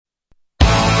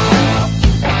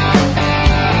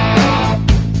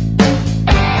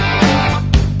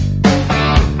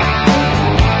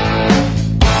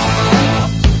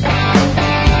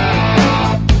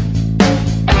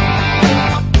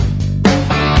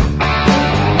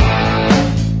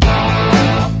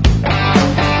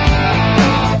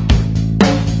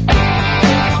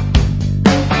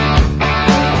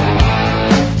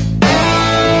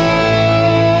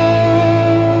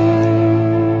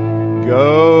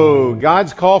So,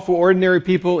 God's call for ordinary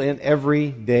people in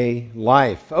everyday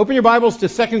life. Open your Bibles to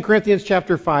 2 Corinthians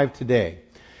chapter 5 today.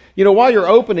 You know, while you're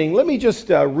opening, let me just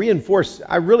reinforce,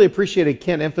 I really appreciated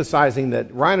Ken emphasizing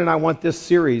that Ryan and I want this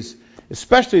series,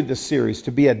 especially this series,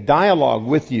 to be a dialogue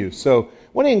with you. So, I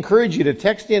want to encourage you to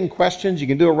text in questions. You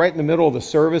can do it right in the middle of the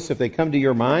service if they come to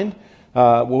your mind.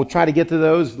 We'll try to get to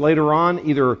those later on.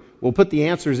 Either we'll put the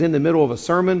answers in the middle of a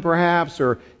sermon, perhaps,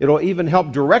 or it'll even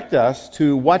help direct us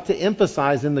to what to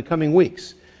emphasize in the coming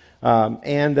weeks.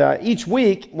 Each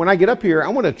week, when I get up here, I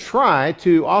want to try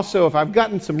to also, if I've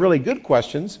gotten some really good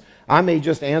questions, I may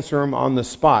just answer them on the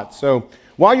spot. So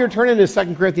while you're turning to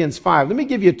 2 Corinthians 5, let me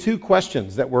give you two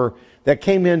questions that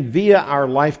came in via our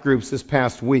life groups this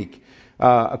past week.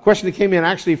 A question that came in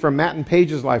actually from Matt and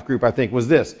Paige's life group, I think, was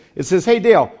this. It says, "Hey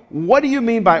Dale, what do you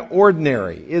mean by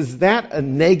ordinary? Is that a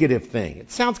negative thing?" It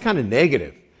sounds kind of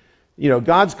negative. You know,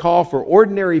 God's call for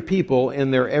ordinary people in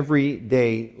their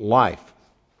everyday life.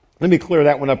 Let me clear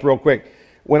that one up real quick.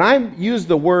 When I use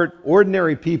the word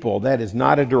ordinary people, that is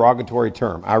not a derogatory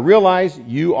term. I realize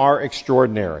you are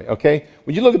extraordinary, okay?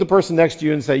 Would you look at the person next to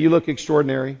you and say, "You look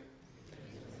extraordinary"?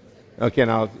 Okay,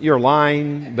 now you're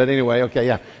lying, but anyway, okay,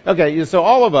 yeah. Okay, so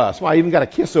all of us, well, I even got a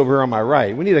kiss over here on my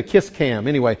right. We need a kiss cam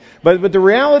anyway. But the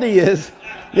reality is,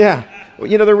 yeah,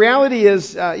 you know, the reality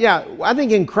is, I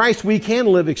think in Christ we can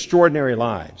live extraordinary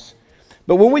lives.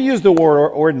 But when we use the word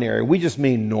ordinary, we just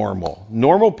mean normal.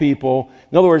 Normal people.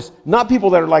 In other words, not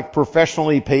people that are like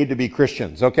professionally paid to be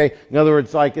Christians, okay? In other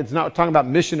words, like it's not talking about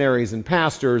missionaries and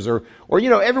pastors or you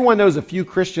know, everyone knows a few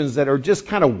Christians that are just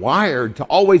kind of wired to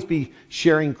always be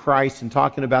sharing Christ and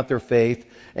talking about their faith,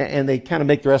 and they kind of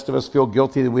make the rest of us feel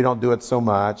guilty that we don't do it so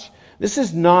much. This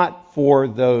is not for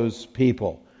those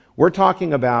people. We're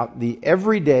talking about the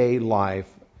everyday life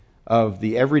of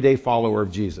the everyday follower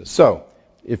of Jesus. So,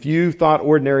 if you thought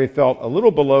ordinary felt a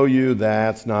little below you,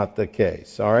 that's not the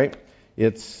case, all right?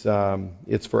 It's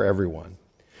for everyone.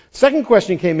 Second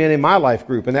question came in my life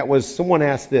group, and that was someone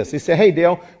asked this. They said, "Hey,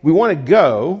 Dale, we want to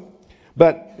go,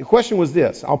 but the question was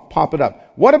this." I'll pop it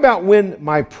up. "What about when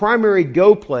my primary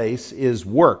go place is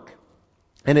work,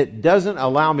 and it doesn't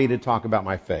allow me to talk about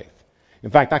my faith?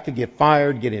 In fact, I could get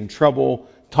fired, get in trouble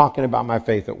talking about my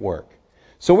faith at work."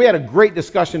 So we had a great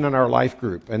discussion in our life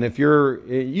group, and if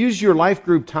use your life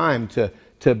group time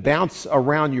to bounce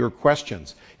around your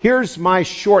questions. Here's my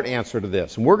short answer to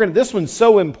this, and this one's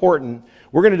so important.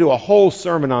 We're going to do a whole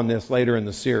sermon on this later in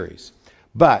the series.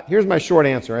 But here's my short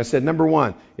answer. I said, number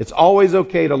one, it's always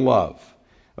okay to love.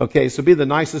 Okay, so be the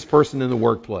nicest person in the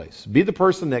workplace. Be the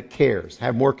person that cares.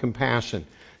 Have more compassion.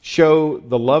 Show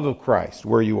the love of Christ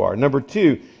where you are. Number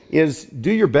two is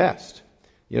do your best.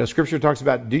 You know, Scripture talks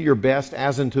about do your best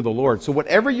as unto the Lord. So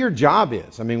whatever your job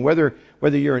is, I mean, whether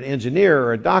you're an engineer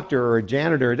or a doctor or a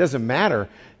janitor, it doesn't matter.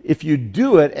 If you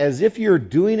do it as if you're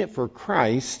doing it for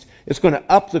Christ, it's going to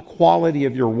up the quality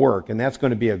of your work, and that's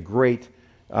going to be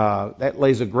that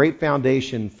lays a great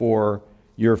foundation for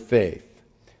your faith.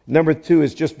 Number two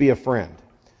is just be a friend.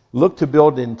 Look to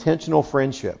build intentional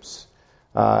friendships.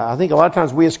 I think a lot of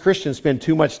times we as Christians spend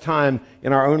too much time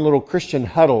in our own little Christian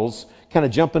huddles, kind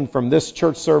of jumping from this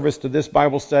church service to this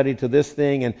Bible study to this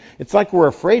thing, and it's like we're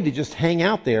afraid to just hang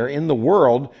out there in the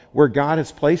world where God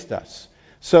has placed us.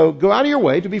 So go out of your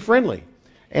way to be friendly.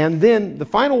 And then the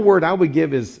final word I would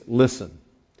give is listen.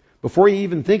 Before you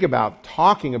even think about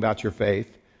talking about your faith,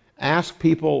 ask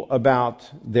people about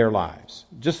their lives.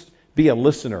 Just be a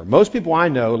listener. Most people I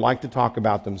know like to talk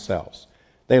about themselves.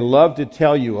 They love to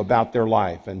tell you about their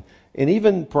life, and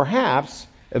even perhaps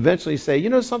eventually say, you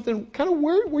know something, kind of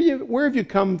where have you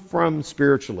come from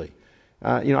spiritually?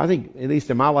 I think, at least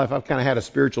in my life, I've kind of had a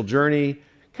spiritual journey.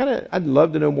 I'd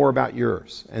love to know more about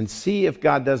yours and see if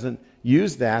God doesn't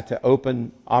use that to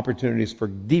open opportunities for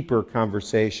deeper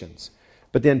conversations.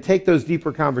 But then take those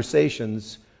deeper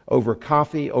conversations over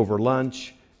coffee, over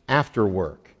lunch, after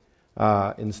work,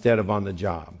 instead of on the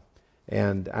job.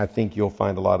 And I think you'll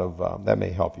find a lot of that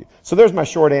may help you. So there's my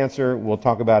short answer. We'll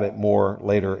talk about it more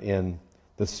later in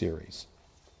the series.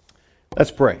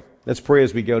 Let's pray. Let's pray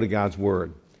as we go to God's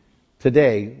Word.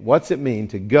 Today, what's it mean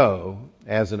to go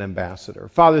as an ambassador?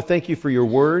 Father, thank you for your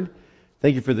Word.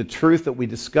 Thank you for the truth that we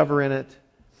discover in it.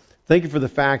 Thank you for the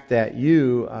fact that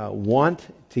you want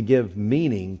to give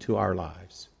meaning to our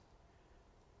lives.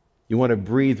 You want to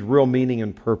breathe real meaning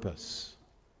and purpose,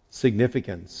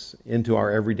 significance into our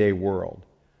everyday world.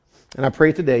 And I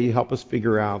pray today you help us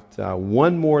figure out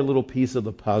one more little piece of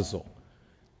the puzzle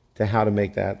to how to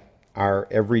make that our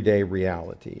everyday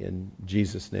reality. In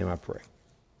Jesus' name I pray.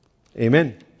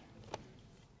 Amen.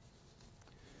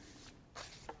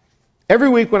 Every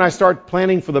week when I start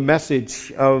planning for the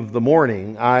message of the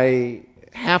morning, I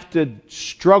have to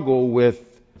struggle with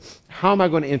how am I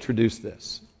going to introduce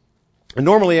this. And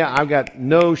normally I've got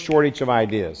no shortage of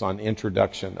ideas on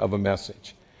introduction of a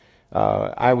message.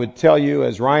 I would tell you,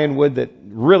 as Ryan would, that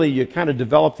really you kind of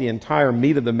develop the entire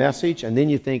meat of the message, and then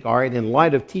you think, all right, in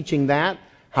light of teaching that,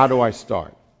 how do I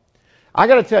start? I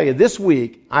got to tell you, this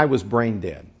week I was brain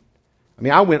dead. I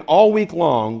mean, I went all week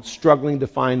long struggling to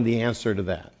find the answer to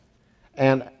that.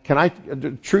 And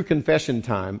true confession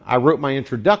time, I wrote my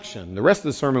introduction. The rest of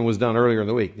the sermon was done earlier in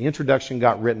the week. The introduction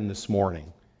got written this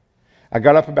morning. I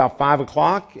got up about 5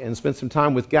 o'clock and spent some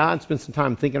time with God, spent some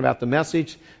time thinking about the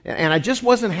message, and I just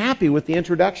wasn't happy with the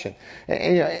introduction.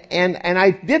 And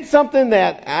I did something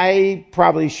that I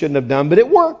probably shouldn't have done, but it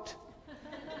worked.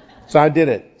 So I did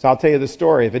it. So I'll tell you the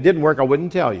story. If it didn't work, I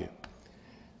wouldn't tell you.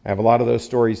 I have a lot of those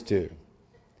stories too.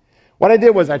 What I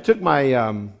did was I took my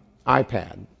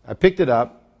iPad, I picked it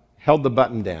up, held the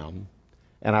button down,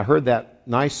 and I heard that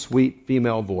nice, sweet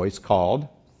female voice called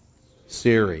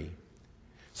Siri.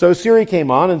 So Siri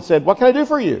came on and said, "What can I do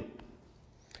for you?"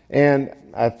 And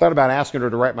I thought about asking her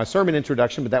to write my sermon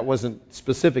introduction, but that wasn't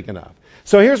specific enough.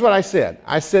 So here's what I said.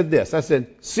 I said this. I said,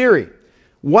 "Siri,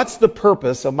 what's the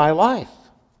purpose of my life?"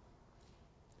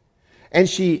 And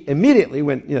she immediately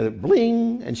went,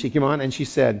 bling, and she came on and she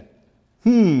said,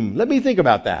 let me think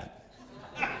about that.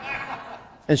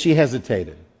 And she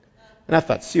hesitated. And I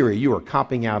thought, Siri, you are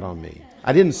copping out on me.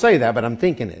 I didn't say that, but I'm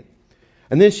thinking it.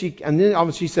 And then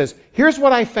she says, here's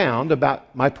what I found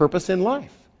about my purpose in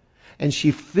life. And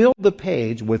she filled the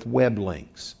page with web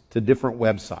links to different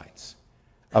websites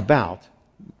about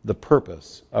the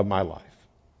purpose of my life.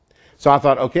 So I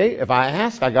thought, okay, if I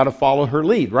ask, I got to follow her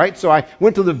lead, right? So I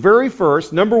went to the very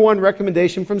first, number one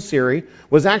recommendation from Siri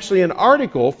was actually an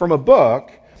article from a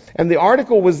book. And the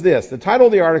article was this. The title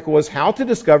of the article was How to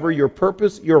Discover Your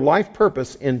Purpose, Your Life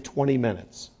Purpose in 20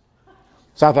 Minutes.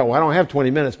 So I thought, well, I don't have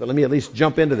 20 minutes, but let me at least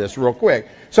jump into this real quick.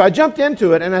 So I jumped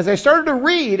into it, and as I started to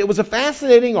read, it was a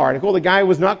fascinating article. The guy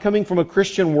was not coming from a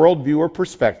Christian worldview or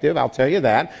perspective, I'll tell you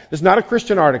that. It's not a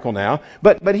Christian article now.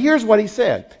 But here's what he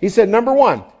said. He said, number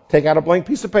one, take out a blank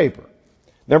piece of paper.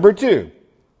 Number two,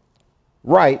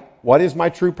 write, what is my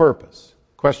true purpose?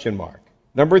 Question mark.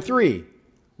 Number three,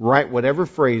 write whatever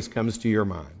phrase comes to your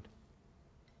mind.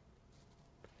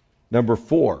 Number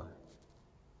four,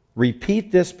 repeat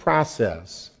this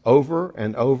process over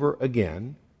and over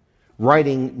again,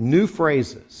 writing new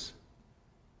phrases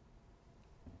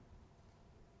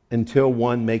until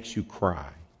one makes you cry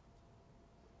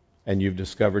and you've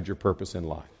discovered your purpose in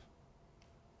life.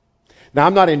 Now,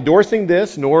 I'm not endorsing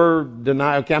this, I'm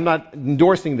not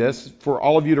endorsing this for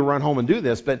all of you to run home and do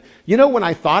this, but when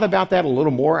I thought about that a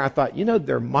little more, I thought,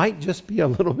 there might just be a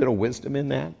little bit of wisdom in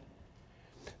that.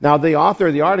 Now, the author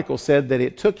of the article said that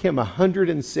it took him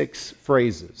 106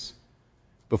 phrases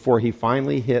before he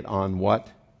finally hit on what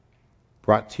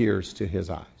brought tears to his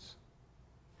eyes.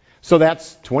 So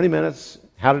that's 20 minutes,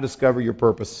 how to discover your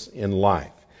purpose in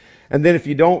life. And then if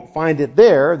you don't find it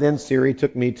there, then Siri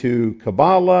took me to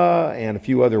Kabbalah and a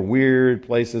few other weird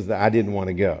places that I didn't want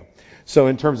to go. So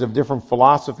in terms of different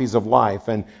philosophies of life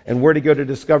and where to go to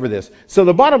discover this. So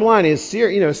the bottom line is,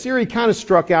 Siri kind of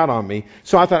struck out on me.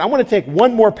 So I thought, I want to take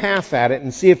one more pass at it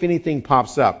and see if anything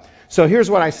pops up. So here's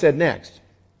what I said next.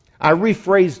 I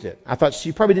rephrased it. I thought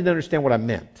she probably didn't understand what I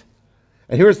meant.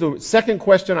 And here's the second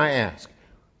question I asked.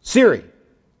 Siri,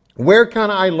 where can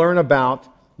I learn about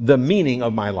the meaning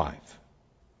of my life?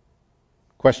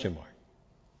 Question mark.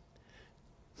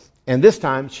 And this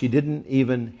time, she didn't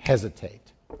even hesitate.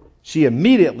 She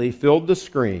immediately filled the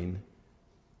screen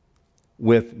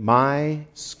with my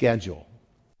schedule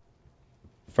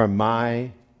from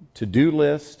my to-do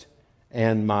list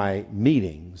and my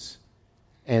meetings.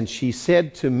 And she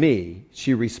said to me,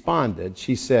 she responded,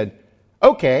 she said,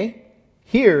 okay,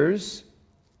 here's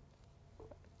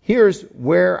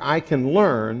where I can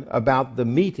learn about the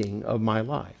meeting of my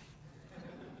life.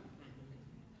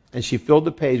 And she filled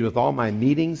the page with all my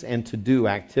meetings and to-do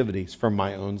activities from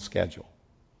my own schedule.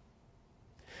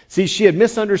 See, she had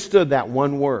misunderstood that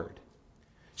one word.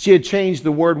 She had changed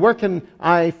the word, where can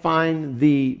I find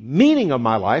the meaning of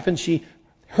my life? And she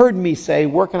heard me say,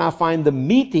 where can I find the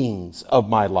meetings of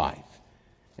my life?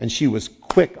 And she was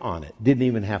quick on it, didn't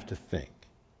even have to think.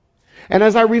 And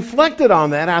as I reflected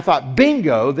on that, I thought,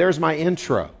 bingo, there's my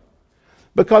intro.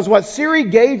 Because what Siri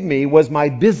gave me was my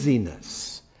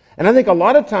busyness. And I think a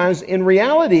lot of times, in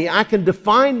reality, I can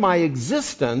define my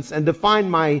existence and define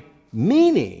my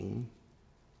meaning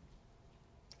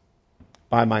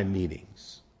by my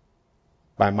meetings,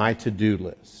 by my to-do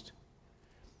list.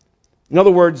 In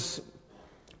other words,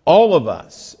 all of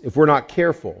us, if we're not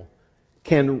careful,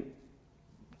 can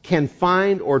can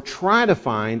find or try to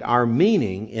find our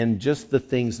meaning in just the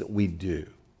things that we do.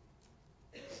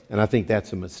 And I think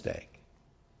that's a mistake.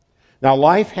 Now,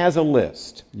 life has a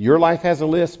list. Your life has a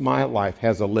list. My life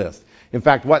has a list. In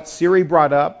fact, what Siri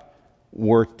brought up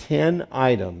were 10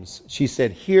 items. She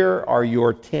said, here are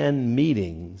your 10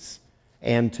 meetings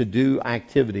and to-do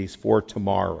activities for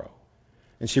tomorrow.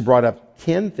 And she brought up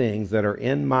 10 things that are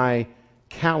in my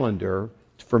calendar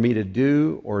for me to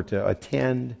do or to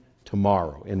attend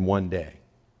tomorrow in one day.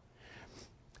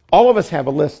 All of us have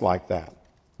a list like that.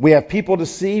 We have people to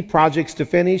see, projects to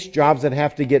finish, jobs that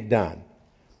have to get done.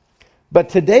 But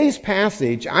today's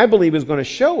passage, I believe, is going to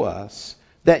show us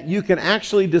that you can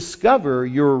actually discover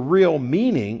your real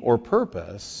meaning or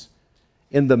purpose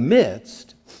in the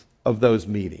midst of those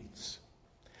meetings.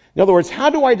 In other words, how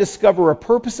do I discover a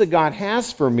purpose that God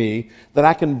has for me that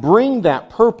I can bring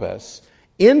that purpose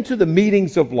into the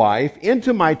meetings of life,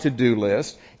 into my to-do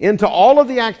list, into all of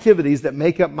the activities that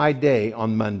make up my day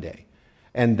on Monday?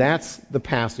 And that's the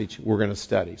passage we're going to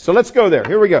study. So let's go there.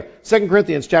 Here we go. 2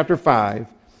 Corinthians chapter 5.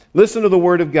 Listen to the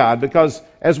Word of God, because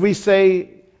as we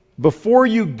say, before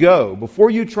you go, before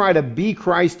you try to be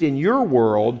Christ in your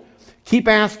world, keep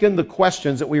asking the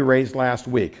questions that we raised last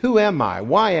week. Who am I?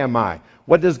 Why am I?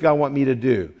 What does God want me to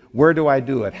do? Where do I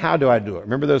do it? How do I do it?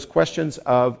 Remember those questions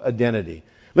of identity.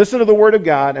 Listen to the Word of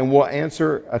God, and we'll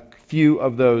answer a few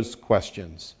of those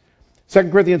questions. 2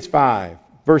 Corinthians 5,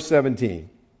 verse 17.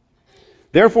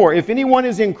 Therefore, if anyone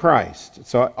is in Christ,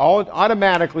 so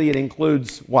automatically it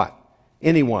includes what?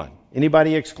 Anyone.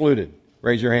 Anybody excluded?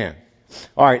 Raise your hand.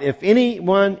 All right, if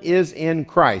anyone is in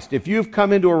Christ, if you've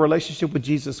come into a relationship with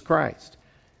Jesus Christ,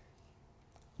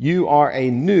 you are a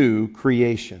new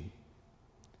creation.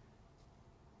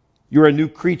 You're a new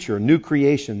creature, new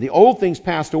creation. The old things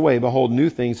passed away, behold, new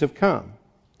things have come.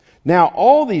 Now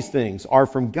all these things are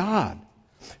from God,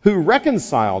 who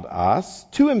reconciled us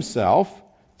to himself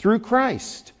through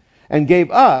Christ, and gave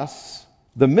us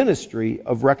the ministry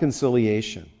of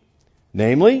reconciliation.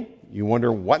 Namely, you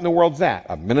wonder, what in the world's that?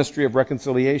 A ministry of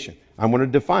reconciliation. I'm going to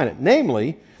define it.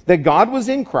 Namely, that God was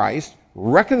in Christ,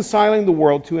 reconciling the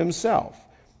world to himself,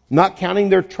 not counting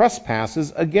their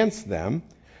trespasses against them,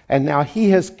 and now he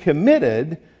has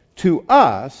committed to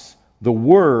us the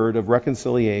word of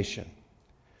reconciliation.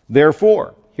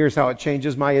 Therefore, here's how it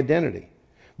changes my identity.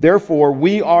 Therefore,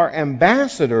 we are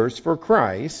ambassadors for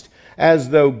Christ, as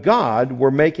though God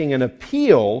were making an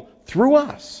appeal through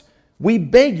us. We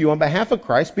beg you on behalf of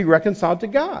Christ, be reconciled to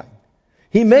God.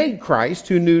 He made Christ,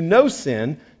 who knew no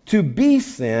sin, to be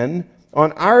sin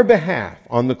on our behalf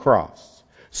on the cross,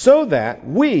 so that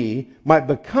we might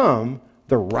become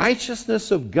the righteousness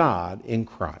of God in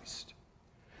Christ.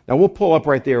 Now we'll pull up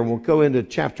right there and we'll go into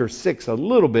chapter 6 a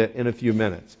little bit in a few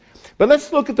minutes. But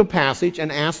let's look at the passage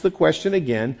and ask the question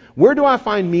again, where do I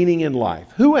find meaning in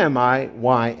life? Who am I?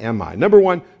 Why am I? Number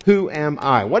one, who am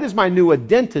I? What is my new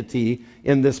identity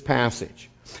in this passage?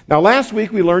 Now last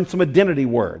week we learned some identity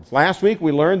words. Last week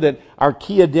we learned that our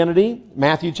key identity,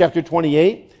 Matthew chapter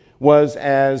 28, was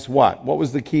as what? What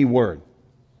was the key word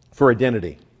for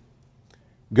identity?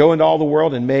 Go into all the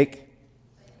world and make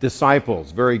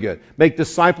disciples. Very good. Make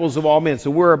disciples of all men.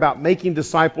 So we're about making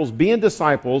disciples, being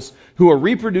disciples who are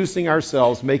reproducing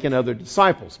ourselves, making other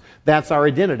disciples. That's our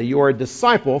identity. You are a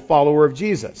disciple, follower of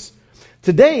Jesus.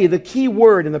 Today, the key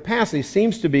word in the passage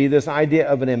seems to be this idea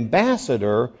of an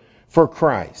ambassador for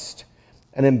Christ.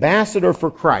 An ambassador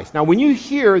for Christ. Now, when you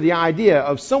hear the idea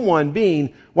of someone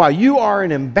being, wow, you are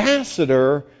an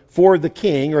ambassador for the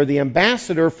king or the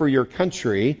ambassador for your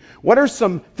country, what are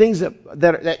some things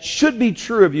that should be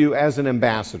true of you as an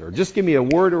ambassador? Just give me a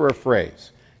word or a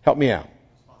phrase. Help me out.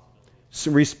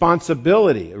 Some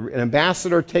responsibility. An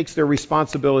ambassador takes their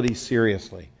responsibility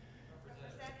seriously.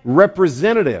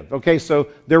 Representative. Okay, so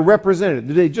they're representative.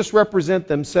 Do they just represent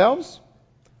themselves?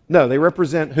 No, they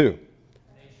represent who?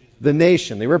 The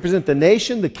nation. They represent the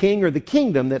nation, the king, or the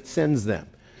kingdom that sends them.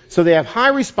 So they have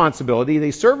high responsibility.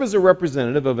 They serve as a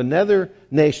representative of another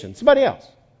nation. Somebody else.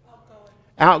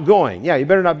 Outgoing. Yeah, you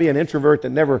better not be an introvert that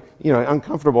never,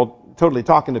 uncomfortable totally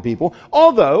talking to people.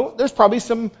 Although, there's probably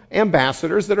some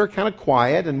ambassadors that are kind of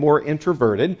quiet and more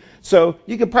introverted. So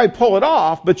you can probably pull it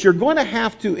off, but you're going to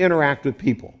have to interact with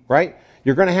people, right?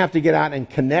 You're going to have to get out and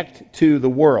connect to the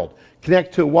world.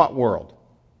 Connect to what world?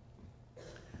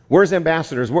 Where's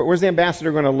ambassadors? Where's the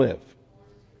ambassador going to live?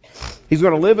 He's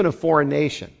going to live in a foreign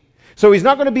nation. So he's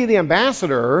not going to be the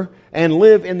ambassador and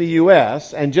live in the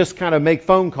U.S. and just kind of make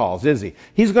phone calls, is he?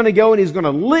 He's going to go and he's going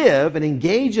to live and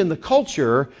engage in the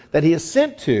culture that he is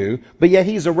sent to, but yet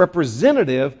he's a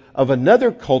representative of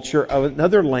another culture, of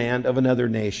another land, of another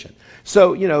nation.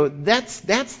 So, that's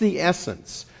the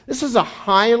essence. This is a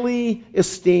highly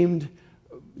esteemed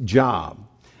job.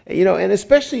 And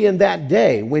especially in that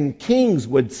day when kings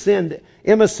would send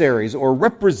emissaries or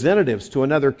representatives to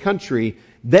another country,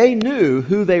 they knew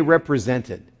who they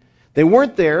represented. They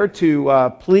weren't there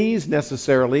to please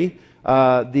necessarily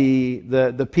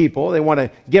the people. They want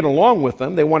to get along with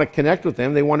them. They want to connect with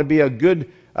them. They want to be a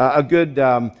good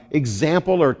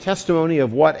example or testimony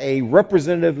of what a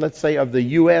representative, let's say, of the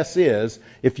U.S. is.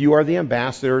 If you are the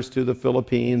ambassadors to the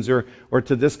Philippines or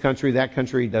to this country, that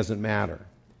country, doesn't matter.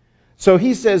 So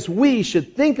he says we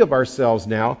should think of ourselves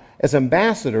now as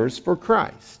ambassadors for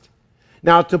Christ.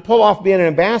 Now, to pull off being an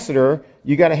ambassador,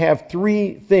 you got to have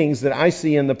three things that I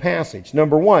see in the passage.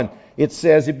 Number one, it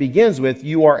says, it begins with,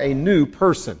 you are a new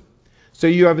person. So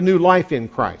you have a new life in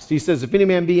Christ. He says, if any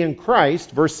man be in Christ,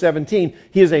 verse 17,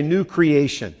 he is a new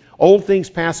creation. Old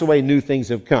things pass away, new things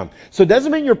have come. So it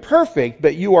doesn't mean you're perfect,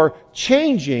 but you are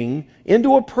changing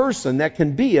into a person that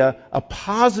can be a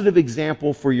positive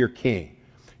example for your King.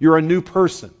 You're a new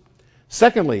person.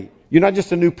 Secondly, you're not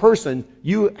just a new person,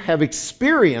 you have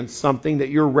experienced something that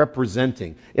you're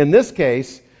representing. In this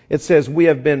case, it says we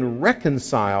have been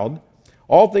reconciled.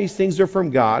 All these things are from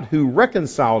God who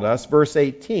reconciled us, verse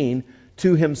 18,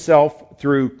 to himself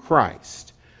through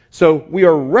Christ. So we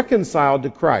are reconciled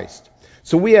to Christ.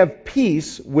 So we have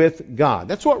peace with God.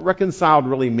 That's what reconciled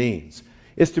really means.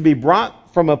 It's to be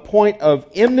brought from a point of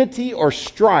enmity or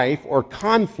strife or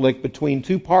conflict between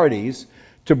two parties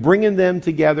to bringing them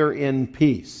together in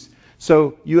peace.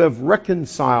 So you have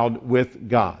reconciled with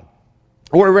God.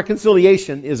 The word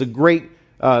reconciliation is a great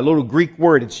little Greek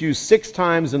word. It's used 6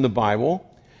 times in the Bible.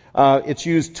 It's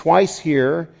used twice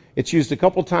here. It's used a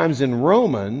couple times in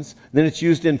Romans. Then it's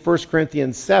used in 1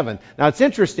 Corinthians 7. Now it's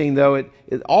interesting, though.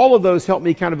 All of those help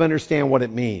me kind of understand what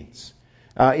it means.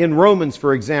 In Romans,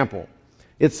 for example,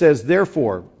 it says,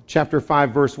 therefore, chapter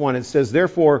 5, verse 1, it says,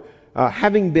 therefore,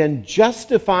 having been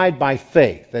justified by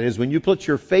faith, that is, when you put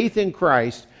your faith in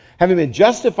Christ, having been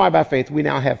justified by faith, we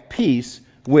now have peace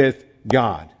with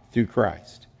God through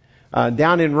Christ.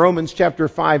 Down in Romans chapter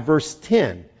 5, verse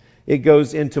 10, it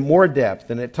goes into more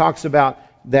depth, and it talks about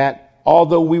that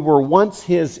although we were once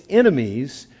his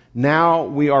enemies, now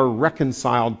we are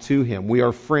reconciled to him. We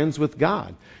are friends with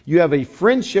God. You have a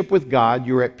friendship with God.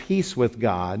 You're at peace with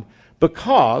God.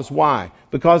 Because, why?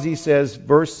 Because he says,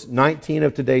 verse 19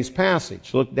 of today's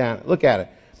passage, look at it.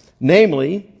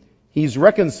 Namely, he's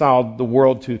reconciled the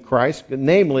world to Christ.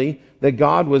 Namely, that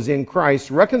God was in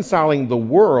Christ reconciling the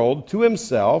world to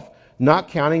himself, not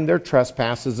counting their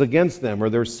trespasses against them or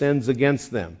their sins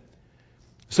against them.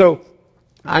 So,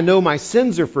 I know my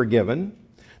sins are forgiven.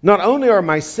 Not only are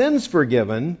my sins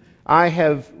forgiven, I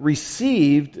have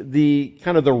received the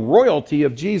royalty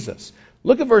of Jesus.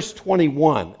 Look at verse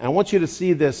 21. I want you to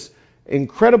see this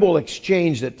incredible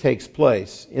exchange that takes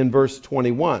place in verse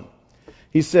 21.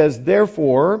 He says,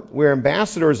 therefore, we're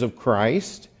ambassadors of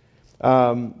Christ.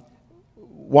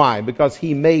 Why? Because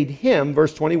he made him,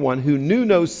 verse 21, who knew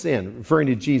no sin, referring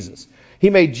to Jesus.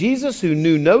 He made Jesus who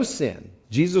knew no sin.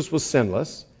 Jesus was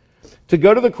sinless. To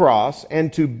go to the cross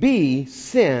and to be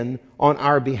sin on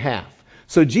our behalf.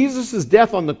 So Jesus'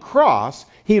 death on the cross,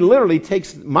 he literally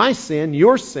takes my sin,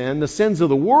 your sin, the sins of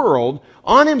the world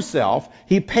on himself.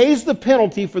 He pays the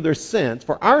penalty for their sins,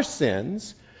 for our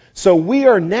sins. So we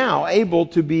are now able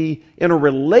to be in a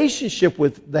relationship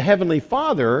with the Heavenly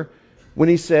Father when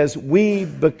he says we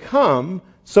become,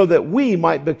 so that we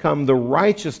might become the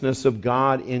righteousness of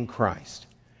God in Christ.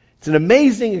 It's an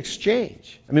amazing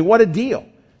exchange. I mean, what a deal.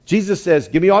 Jesus says,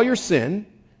 give me all your sin,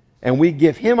 and we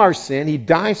give him our sin. He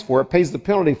dies for it, pays the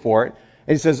penalty for it.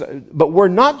 And he says, but we're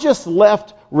not just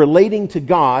left relating to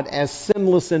God as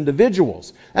sinless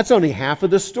individuals. That's only half of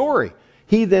the story.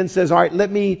 He then says, all right,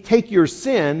 let me take your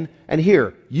sin, and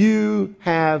here, you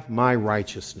have my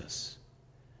righteousness.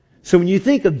 So when you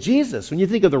think of Jesus, when you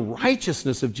think of the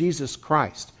righteousness of Jesus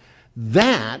Christ,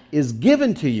 that is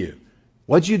given to you.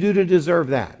 What'd you do to deserve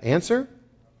that? Answer?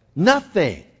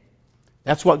 Nothing.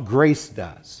 That's what grace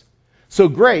does. So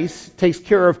grace takes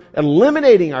care of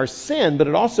eliminating our sin, but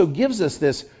it also gives us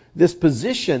this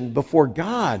position before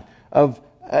God of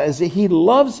as he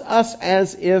loves us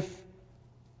as if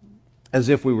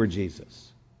we were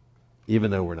Jesus,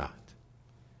 even though we're not.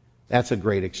 That's a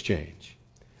great exchange.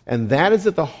 And that is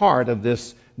at the heart of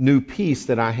this new peace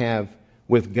that I have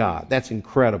with God. That's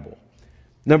incredible.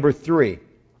 Number 3,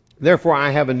 therefore I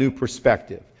have a new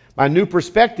perspective. My new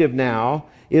perspective now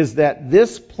is that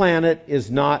this planet is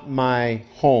not my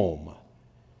home.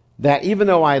 That even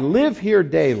though I live here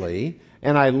daily,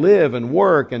 and I live and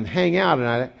work and hang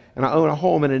out, and I own a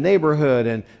home in a neighborhood,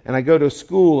 and I go to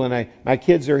school, and my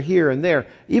kids are here and there.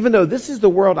 Even though this is the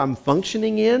world I'm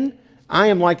functioning in, I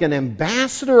am like an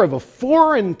ambassador of a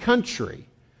foreign country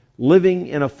living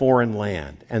in a foreign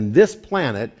land. And this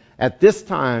planet, at this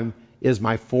time, is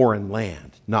my foreign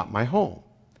land, not my home.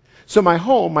 So my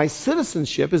home, my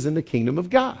citizenship is in the kingdom of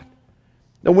God.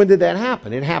 Now, when did that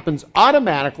happen? It happens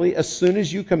automatically as soon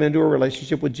as you come into a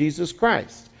relationship with Jesus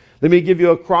Christ. Let me give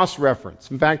you a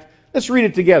cross-reference. In fact, let's read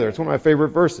it together. It's one of my favorite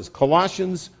verses.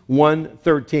 Colossians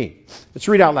 1:13. Let's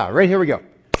read out loud. Right, here we go.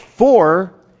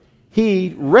 For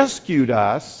he rescued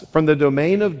us from the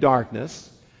domain of darkness,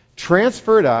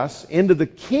 transferred us into the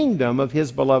kingdom of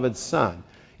his beloved Son,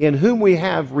 in whom we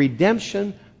have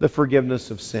redemption, the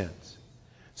forgiveness of sins.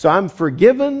 So I'm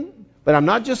forgiven, but I'm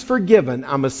not just forgiven,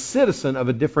 I'm a citizen of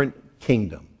a different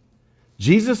kingdom.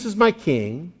 Jesus is my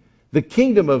king. The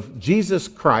kingdom of Jesus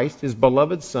Christ, his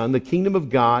beloved Son, the kingdom of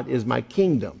God, is my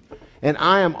kingdom. And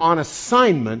I am on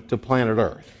assignment to planet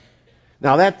Earth.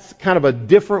 Now that's kind of a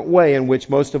different way in which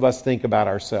most of us think about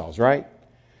ourselves, right?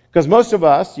 Because most of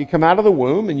us, you come out of the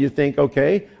womb and you think,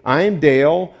 okay, I am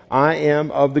Dale. I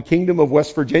am of the kingdom of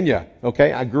West Virginia.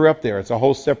 Okay, I grew up there. It's a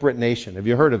whole separate nation. Have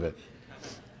you heard of it?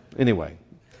 Anyway,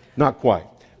 not quite.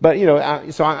 But,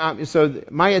 so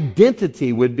my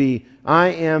identity would be, I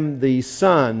am the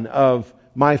son of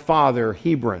my father,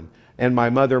 Hebron, and my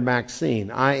mother,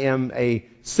 Maxine. I am a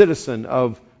citizen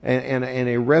of and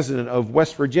a resident of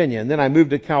West Virginia. And then I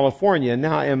moved to California, and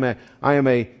now I am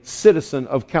a citizen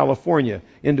of California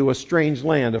into a strange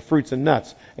land of fruits and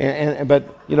nuts. But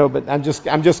I'm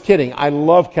just kidding. I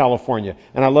love California,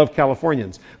 and I love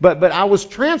Californians. But I was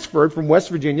transferred from West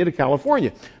Virginia to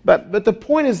California. But the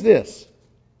point is this.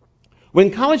 When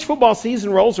college football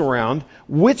season rolls around,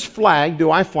 which flag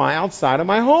do I fly outside of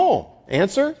my home?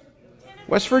 Answer?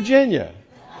 West Virginia.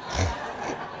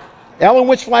 Ellen,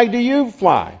 which flag do you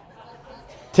fly?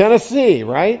 Tennessee,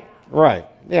 right? Right.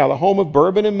 Yeah, the home of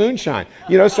bourbon and moonshine.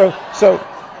 So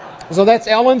that's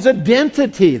Ellen's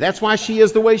identity. That's why she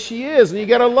is the way she is, and you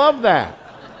got to love that.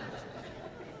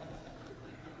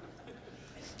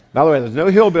 By the way, there's no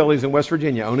hillbillies in West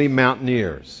Virginia, only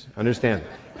mountaineers. Understand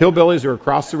that. Hillbillies are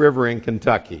across the river in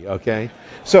Kentucky, okay?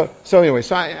 So anyway,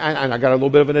 I got a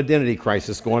little bit of an identity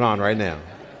crisis going on right now.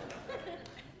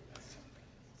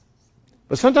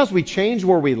 But sometimes we change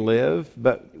where we live,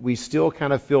 but we still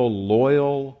kind of feel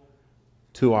loyal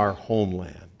to our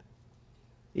homeland.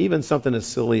 Even something as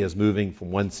silly as moving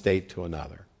from one state to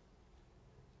another.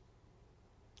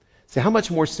 See, how much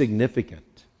more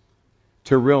significant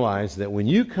to realize that when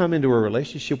you come into a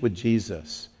relationship with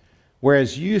Jesus,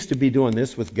 whereas you used to be doing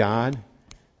this with God,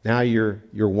 now you're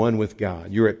one with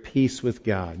God. You're at peace with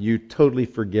God. You're totally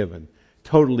forgiven,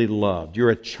 totally loved.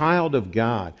 You're a child of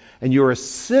God, and you're a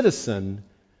citizen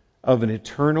of an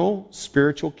eternal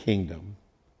spiritual kingdom,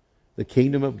 the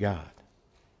kingdom of God.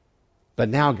 But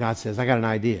now God says, I got an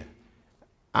idea.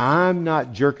 I'm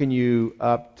not jerking you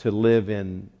up to live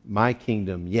in my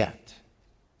kingdom yet.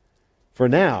 For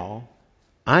now,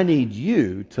 I need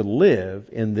you to live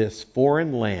in this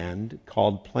foreign land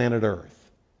called planet Earth.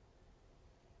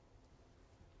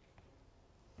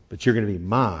 But you're going to be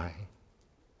my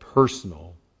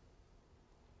personal,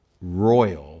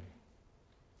 royal,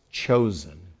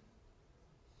 chosen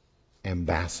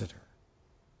ambassador.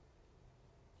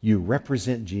 You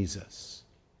represent Jesus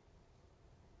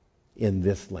in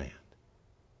this land.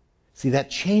 See, that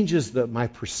changes my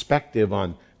perspective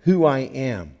on who I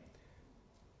am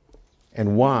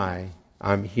and why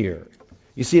I'm here.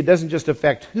 You see, it doesn't just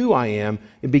affect who I am,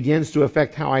 it begins to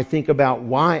affect how I think about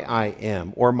why I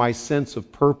am, or my sense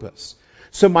of purpose.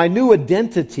 So my new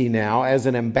identity now as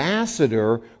an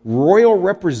ambassador, royal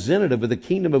representative of the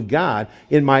kingdom of God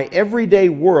in my everyday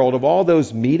world of all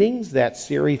those meetings that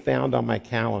Siri found on my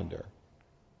calendar.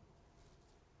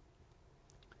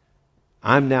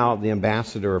 I'm now the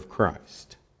ambassador of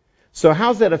Christ. So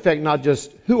how does that affect not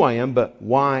just who I am, but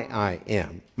why I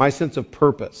am? My sense of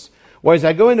purpose. Well, as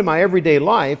I go into my everyday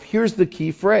life, here's the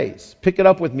key phrase. Pick it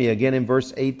up with me again in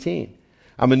verse 18.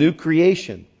 I'm a new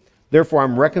creation. Therefore,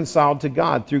 I'm reconciled to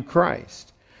God through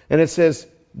Christ. And it says,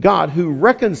 God who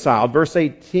reconciled, verse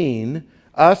 18,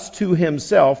 us to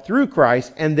himself through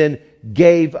Christ, and then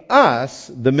gave us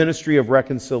the ministry of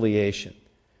reconciliation.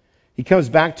 He comes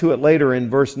back to it later in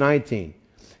verse 19.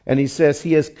 And he says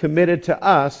he has committed to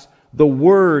us the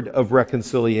word of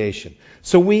reconciliation.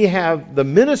 So we have the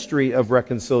ministry of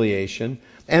reconciliation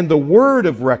and the word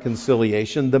of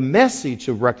reconciliation, the message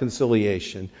of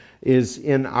reconciliation is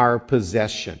in our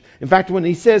possession. In fact, when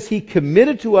he says he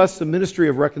committed to us the ministry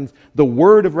of the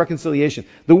word of reconciliation,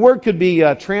 the word could be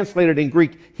translated in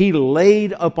Greek, he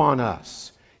laid upon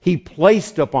us. He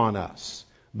placed upon us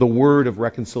the word of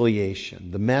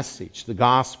reconciliation, the message, the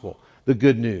gospel, the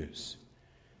good news.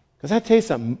 Because I tell you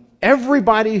something,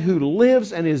 everybody who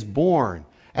lives and is born,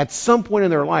 at some point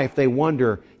in their life, they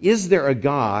wonder, is there a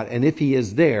God? And if He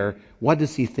is there, what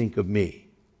does He think of me?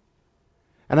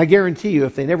 And I guarantee you,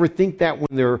 if they never think that when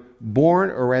they're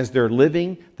born or as they're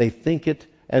living, they think it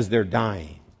as they're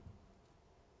dying.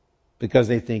 Because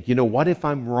they think, what if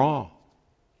I'm wrong?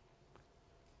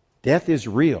 Death is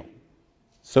real.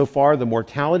 So far, the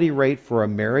mortality rate for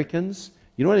Americans,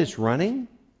 you know what it's running?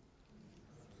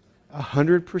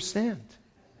 100%.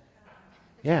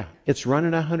 Yeah, it's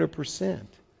running 100%.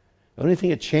 The only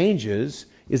thing it changes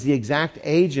is the exact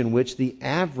age in which the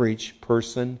average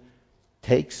person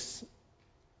takes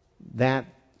that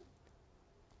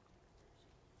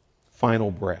final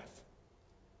breath.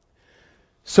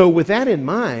 So with that in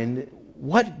mind,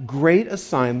 what great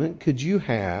assignment could you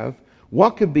have?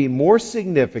 What could be more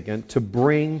significant to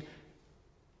bring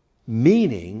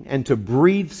meaning and to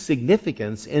breathe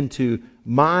significance into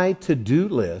my to-do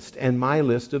list and my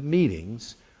list of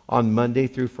meetings on Monday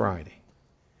through Friday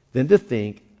than to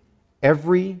think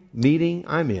every meeting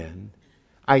I'm in,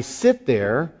 I sit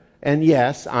there, and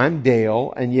yes, I'm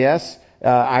Dale, and yes,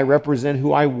 I represent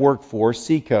who I work for,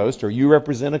 Seacoast, or you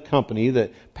represent a company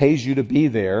that pays you to be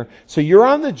there. So you're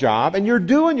on the job, and you're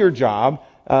doing your job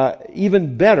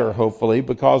even better, hopefully,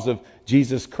 because of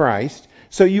Jesus Christ.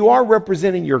 So you are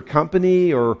representing your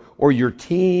company or your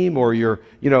team or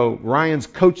Ryan's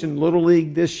coaching Little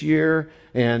League this year.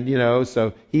 And,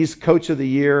 so he's coach of the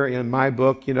year in my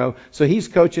book, So he's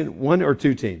coaching 1 or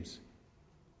 2 teams.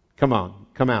 Come on,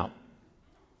 come out.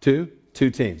 2? 2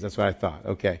 teams. That's what I thought.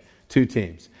 Okay. 2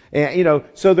 teams. And,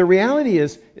 so the reality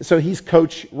is, so he's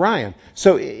Coach Ryan.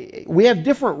 So we have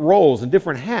different roles and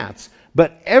different hats.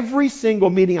 But every single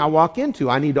meeting I walk into,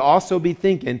 I need to also be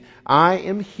thinking, I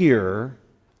am here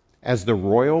as the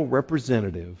royal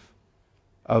representative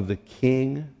of the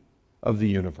King of the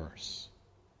universe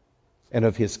and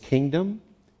of His kingdom.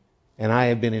 And I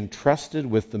have been entrusted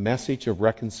with the message of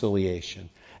reconciliation.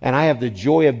 And I have the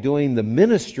joy of doing the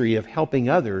ministry of helping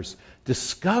others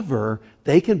discover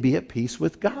they can be at peace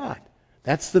with God.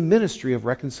 That's the ministry of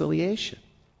reconciliation.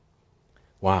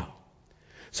 Wow.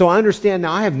 So I understand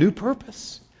now I have new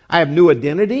purpose. I have new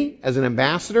identity as an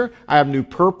ambassador. I have new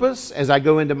purpose as I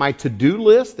go into my to-do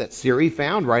list that Siri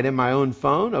found right in my own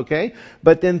phone, okay?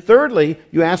 But then thirdly,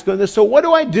 you ask on this, so what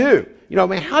do I do?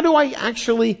 How do I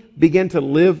actually begin to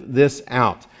live this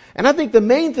out? And I think the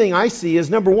main thing I see is,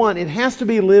 number one, it has to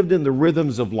be lived in the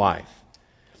rhythms of life.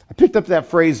 I picked up that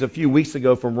phrase a few weeks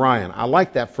ago from Ryan. I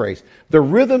like that phrase. The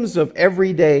rhythms of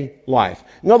everyday life.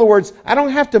 In other words, I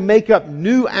don't have to make up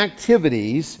new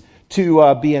activities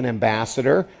to be an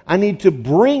ambassador. I need to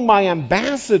bring my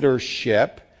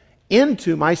ambassadorship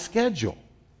into my schedule.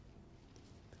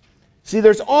 See,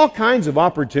 there's all kinds of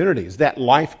opportunities that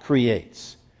life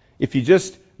creates. If you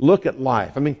just look at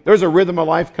life. There's a rhythm of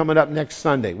life coming up next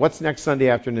Sunday. What's next Sunday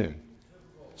afternoon?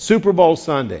 Super Bowl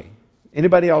Sunday.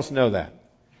 Anybody else know that?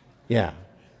 Yeah.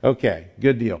 Okay,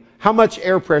 good deal. How much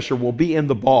air pressure will be in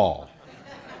the ball?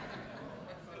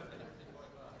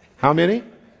 How many?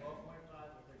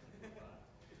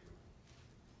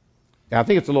 Yeah, I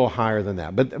think it's a little higher than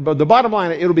that. But the bottom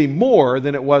line, it'll be more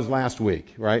than it was last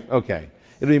week, right? Okay.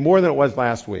 It'll be more than it was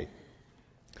last week.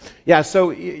 Yeah,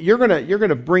 so you're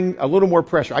gonna bring a little more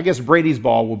pressure. I guess Brady's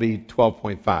ball will be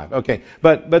 12.5. Okay,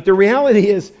 but the reality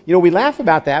is, we laugh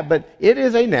about that, but it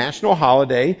is a national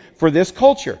holiday for this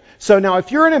culture. So now,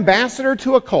 if you're an ambassador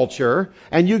to a culture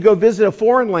and you go visit a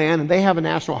foreign land and they have a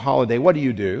national holiday, what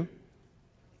do?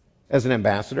 As an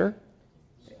ambassador,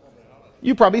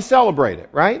 you probably celebrate it,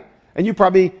 right? And you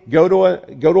probably go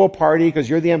to a party because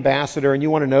you're the ambassador and you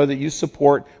want to know that you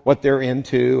support what they're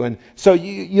into. And so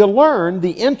you learn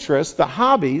the interests, the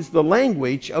hobbies, the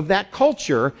language of that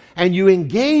culture, and you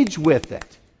engage with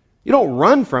it. You don't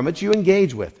run from it, you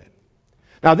engage with it.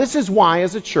 Now, this is why,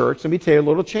 as a church, let me tell you a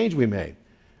little change we made.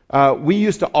 We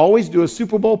used to always do a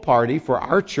Super Bowl party for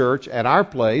our church at our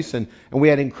place, and we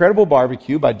had incredible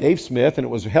barbecue by Dave Smith, and it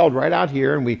was held right out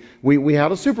here, and we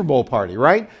had a Super Bowl party,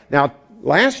 right? Now,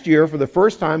 last year, for the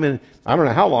first time in I don't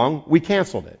know how long, we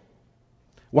canceled it.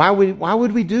 Why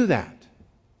would we do that?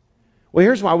 Well,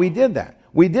 here's why we did that.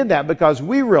 We did that because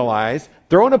we realized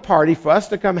throwing a party for us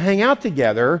to come hang out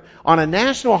together on a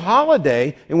national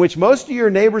holiday in which most of your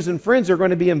neighbors and friends are going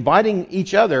to be inviting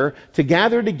each other to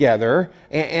gather together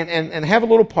and have a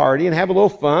little party and have a little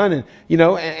fun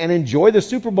and enjoy the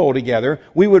Super Bowl together.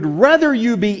 We would rather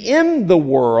you be in the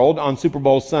world on Super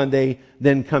Bowl Sunday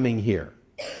than coming here.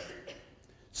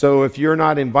 So if you're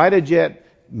not invited yet,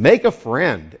 make a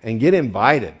friend and get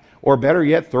invited. Or better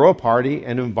yet, throw a party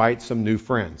and invite some new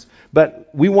friends.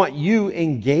 But we want you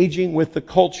engaging with the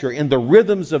culture in the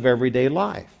rhythms of everyday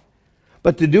life.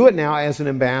 But to do it now as an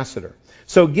ambassador.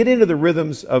 So get into the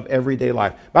rhythms of everyday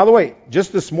life. By the way,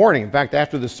 just this morning, in fact,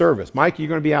 after the service, Mike, you're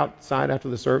going to be outside after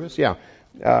the service? Yeah.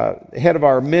 Head of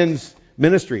our men's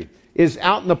ministry is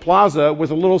out in the plaza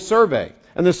with a little survey.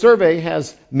 And the survey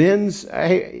has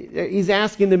he's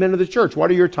asking the men of the church, what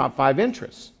are your top 5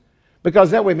 interests?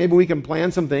 Because that way maybe we can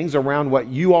plan some things around what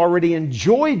you already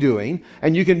enjoy doing,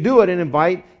 and you can do it and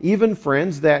invite even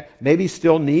friends that maybe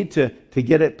still need to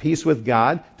get at peace with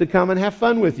God to come and have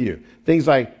fun with you. Things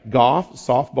like golf,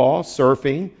 softball,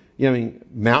 surfing,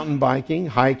 mountain biking,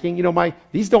 hiking.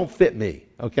 These don't fit me,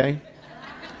 okay?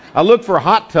 I look for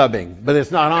hot tubbing, but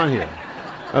it's not on here.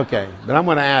 Okay, but I'm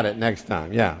going to add it next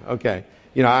time. Yeah, okay.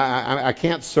 I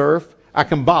can't surf. I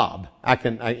can bob.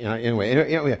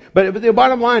 Anyway. But the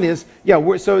bottom line is,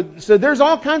 so there's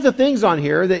all kinds of things on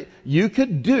here that you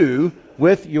could do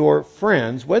with your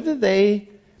friends, whether they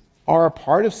are a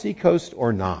part of Seacoast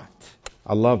or not.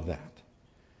 I love that.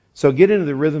 So get into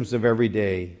the rhythms of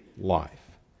everyday life.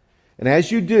 And as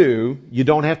you do, you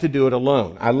don't have to do it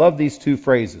alone. I love these 2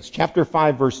 phrases. Chapter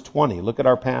 5, verse 20. Look at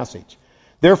our passage.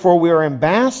 Therefore, we are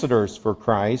ambassadors for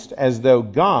Christ, as though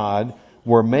God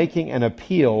were making an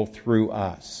appeal through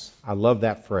us. I love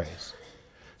that phrase.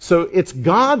 So it's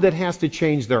God that has to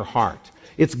change their heart.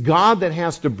 It's God that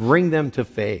has to bring them to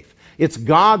faith. It's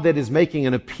God that is making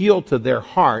an appeal to their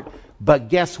heart. But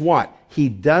guess what? He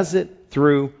does it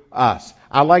through us.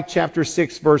 I like chapter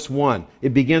 6, verse 1.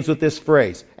 It begins with this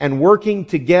phrase, and working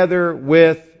together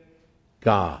with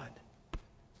God.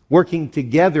 Working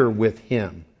together with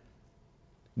Him.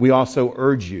 We also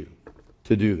urge you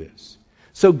to do this.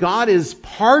 So God is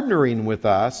partnering with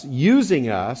us, using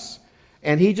us,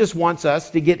 and He just wants us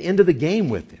to get into the game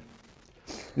with Him.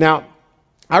 Now,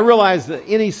 I realize that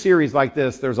any series like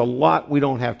this, there's a lot we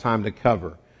don't have time to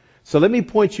cover. So let me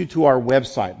point you to our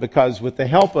website, because with the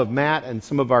help of Matt and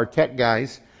some of our tech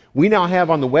guys, we now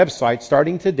have on the website,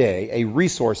 starting today, a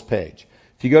resource page.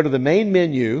 If you go to the main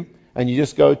menu, and you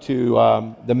just go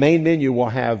to the main menu, will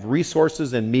have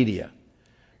resources and media.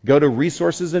 Go to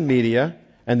resources and media,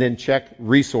 and then check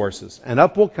resources. And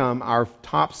up will come our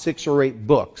top 6 or 8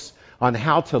 books on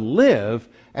how to live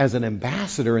as an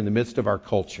ambassador in the midst of our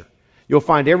culture. You'll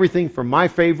find everything from my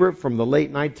favorite from the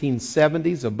late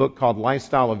 1970s, a book called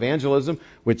Lifestyle Evangelism,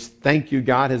 which, thank you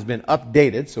God, has been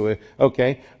updated.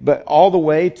 But all the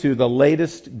way to the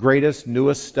latest, greatest,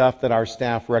 newest stuff that our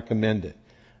staff recommended.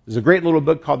 There's a great little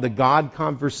book called The God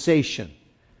Conversation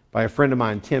by a friend of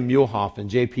mine, Tim Muehlhoff and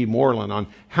J.P. Moreland, on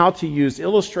how to use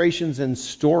illustrations and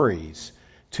stories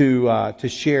to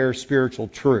share spiritual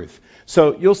truth.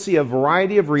 So you'll see a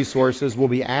variety of resources. We'll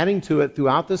be adding to it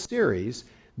throughout the series.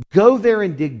 Go there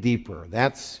and dig deeper.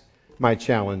 That's my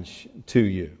challenge to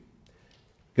you.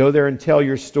 Go there and tell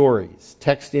your stories.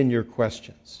 Text in your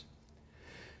questions.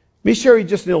 Let me share you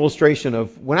just an illustration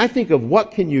of when I think of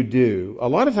what can you do, a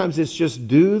lot of times it's just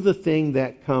do the thing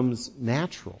that comes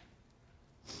natural.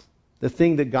 The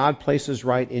thing that God places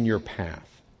right in your path.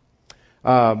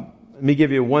 Let me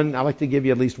give you one. I like to give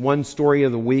you at least one story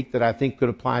of the week that I think could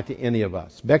apply to any of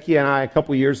us. Becky and I, a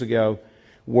couple years ago,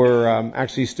 were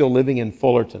actually still living in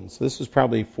Fullerton. So this was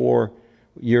probably 4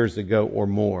 years ago or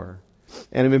more.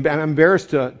 And I'm embarrassed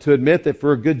to admit that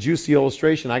for a good, juicy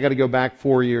illustration, I got to go back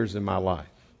 4 years in my life.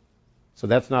 So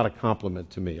that's not a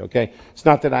compliment to me, okay? It's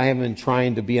not that I haven't been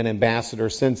trying to be an ambassador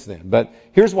since then. But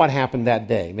here's what happened that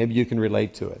day. Maybe you can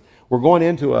relate to it. We're going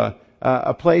into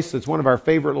a place that's one of our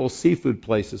favorite little seafood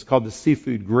places called the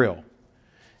Seafood Grill.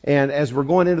 And as we're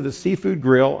going into the Seafood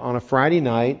Grill on a Friday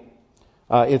night,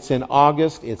 it's in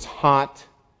August, it's hot.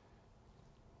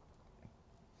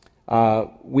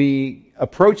 We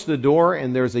approach the door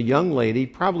and there's a young lady,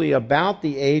 probably about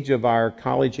the age of our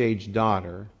college-age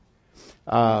daughter.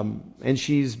 And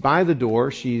she's by the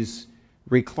door. She's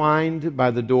reclined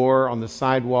by the door on the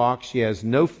sidewalk. She has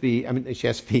no feet. She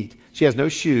has feet. She has no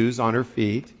shoes on her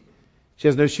feet. She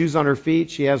has no shoes on her feet.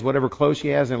 She has whatever clothes she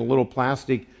has in a little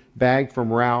plastic bag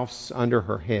from Ralph's under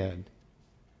her head.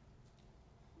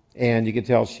 And you can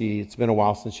tell it's been a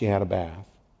while since she had a bath.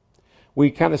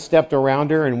 We kind of stepped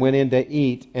around her and went in to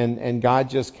eat, and God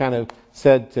just kind of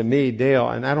said to me, Dale,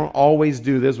 and I don't always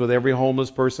do this with every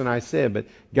homeless person I say, but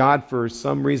God for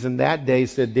some reason that day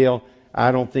said, Dale,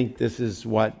 I don't think this is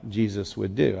what Jesus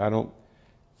would do. I don't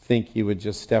think He would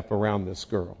just step around this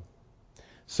girl.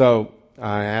 So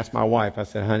I asked my wife, I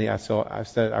said, honey, I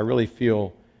said, I really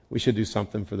feel we should do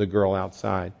something for the girl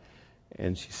outside.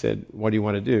 And she said, what do you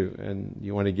want to do? And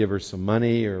you want to give her some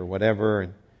money or whatever?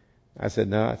 And I said,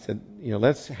 no. I said,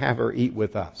 let's have her eat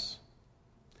with us.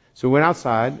 So we went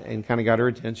outside and kind of got her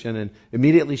attention, and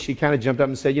immediately she kind of jumped up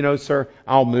and said, sir,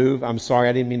 I'll move. I'm sorry.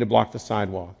 I didn't mean to block the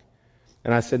sidewalk.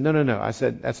 And I said, no. I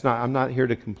said, I'm not here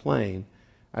to complain.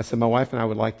 I said, my wife and I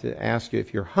would like to ask you,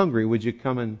 if you're hungry, would you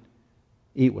come and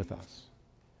eat with us?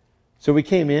 So we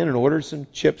came in and ordered some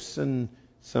chips and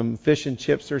some fish and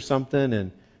chips or something,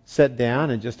 and sat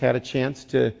down and just had a chance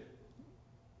to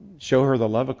show her the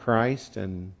love of Christ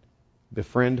and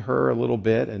befriend her a little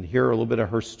bit and hear a little bit of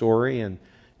her story. And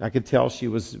I could tell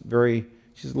she's a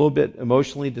little bit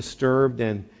emotionally disturbed,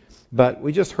 but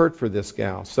we just hurt for this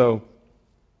gal. So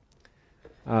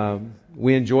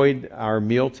we enjoyed our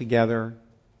meal together,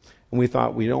 and we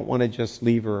thought we don't want to just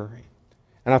leave her.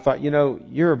 And I thought,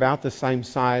 you're about the same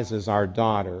size as our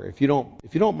daughter. If you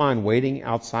don't mind waiting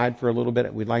outside for a little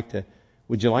bit,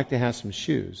 would you like to have some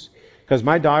shoes? Because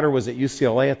my daughter was at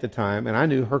UCLA at the time, and I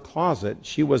knew her closet.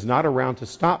 She was not around to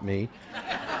stop me.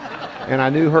 And I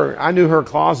knew her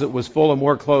closet was full of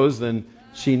more clothes than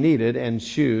she needed and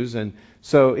shoes. And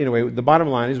so anyway, the bottom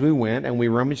line is we went and we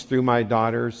rummaged through my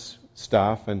daughter's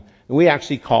stuff, and we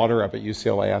actually called her up at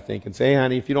UCLA, I think, and said, hey,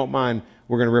 honey, if you don't mind,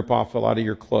 we're going to rip off a lot of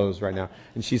your clothes right now.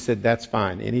 And she said, that's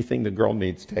fine. Anything the girl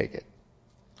needs, take it.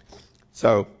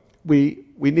 So we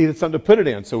needed something to put it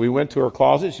in. So we went to her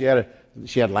closet.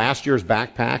 She had last year's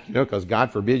backpack, because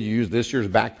God forbid you use this year's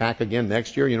backpack again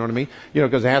next year, you know what I mean?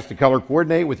 Because it has to color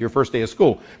coordinate with your first day of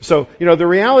school. So, the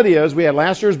reality is we had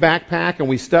last year's backpack, and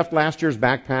we stuffed last year's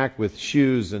backpack with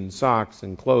shoes and socks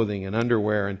and clothing and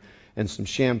underwear and some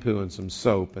shampoo and some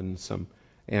soap and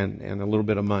a little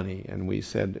bit of money. And we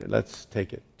said, let's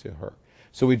take it to her.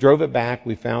 So we drove it back.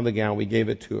 We found the gal. We gave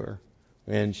it to her.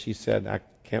 And she said, I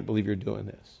can't believe you're doing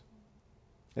this.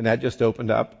 And that just opened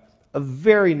up a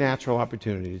very natural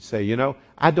opportunity to say,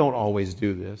 I don't always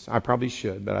do this. I probably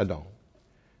should, but I don't.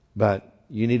 But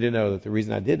you need to know that the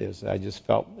reason I did this, I just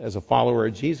felt as a follower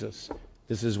of Jesus,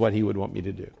 this is what he would want me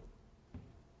to do.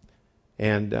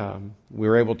 And we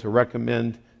were able to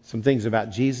recommend some things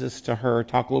about Jesus to her,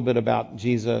 talk a little bit about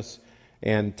Jesus,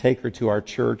 and take her to our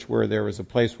church where there was a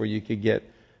place where you could get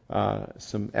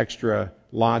some extra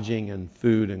lodging and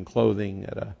food and clothing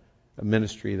at a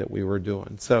ministry that we were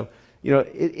doing. So,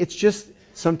 it's just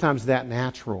sometimes that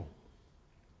natural.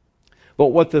 But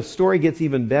what the story gets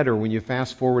even better when you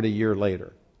fast forward a year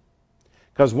later.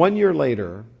 Because 1 year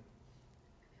later,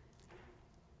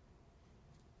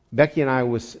 Becky and I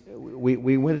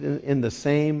we went in the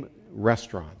same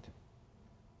restaurant.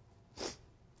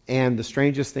 And the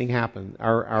strangest thing happened.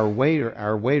 Our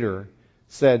waiter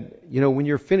said, when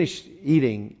you're finished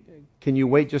eating, can you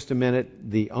wait just a minute?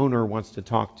 The owner wants to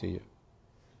talk to you.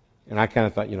 And I kind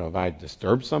of thought, have I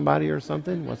disturbed somebody or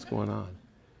something? What's going on?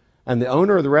 And the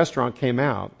owner of the restaurant came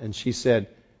out, and she said,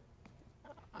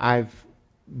 I've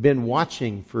been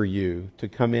watching for you to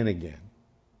come in again.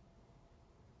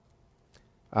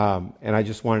 And I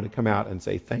just wanted to come out and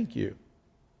say thank you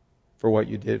for what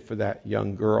you did for that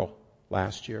young girl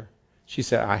last year. She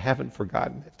said, I haven't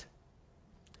forgotten it.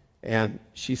 And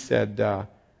she said,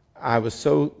 I was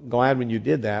so glad when you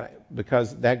did that,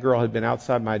 because that girl had been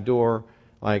outside my door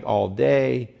like all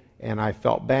day, and I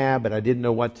felt bad, but I didn't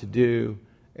know what to do.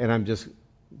 And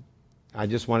I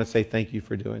just want to say thank you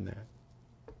for doing that.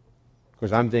 Of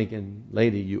course, I'm thinking,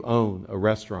 lady, you own a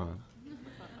restaurant,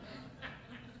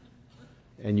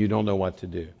 and you don't know what to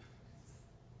do.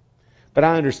 But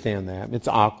I understand that. It's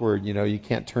awkward, you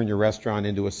can't turn your restaurant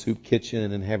into a soup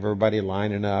kitchen and have everybody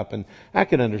lining up. And I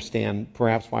can understand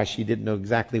perhaps why she didn't know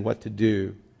exactly what to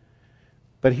do.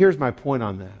 But here's my point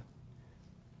on that.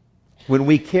 When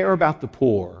we care about the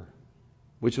poor,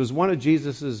 which was one of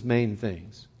Jesus' main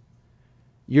things,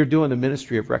 you're doing the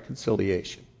ministry of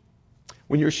reconciliation.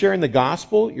 When you're sharing the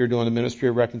gospel, you're doing the ministry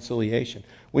of reconciliation.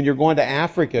 When you're going to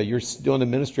Africa, you're doing the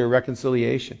ministry of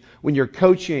reconciliation. When you're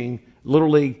coaching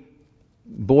Little League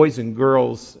boys and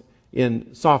girls in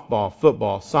softball,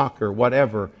 football, soccer,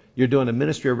 whatever, you're doing a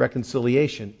ministry of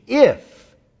reconciliation.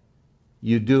 If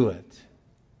you do it,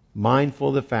 mindful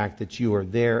of the fact that you are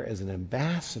there as an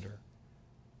ambassador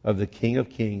of the King of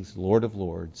Kings, Lord of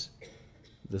Lords,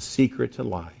 the secret to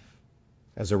life,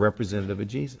 as a representative of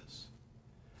Jesus.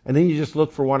 And then you just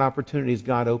look for what opportunities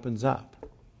God opens up.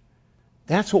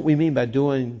 That's what we mean by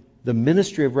doing the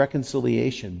ministry of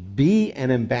reconciliation. Be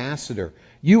an ambassador.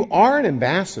 You are an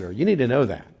ambassador. You need to know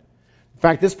that. In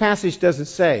fact, this passage doesn't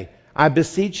say, I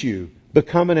beseech you,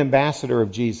 become an ambassador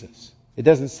of Jesus. It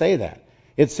doesn't say that.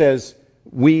 It says,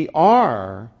 we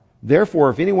are, therefore,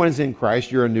 if anyone is in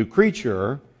Christ, you're a new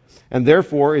creature. And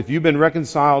therefore, if you've been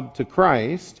reconciled to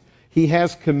Christ, he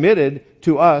has committed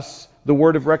to us the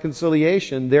word of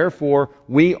reconciliation. Therefore,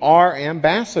 we are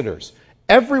ambassadors.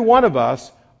 Every one of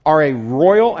us are a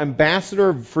royal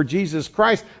ambassador for Jesus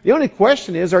Christ. The only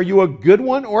question is, are you a good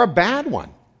one or a bad one?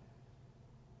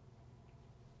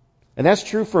 And that's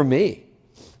true for me.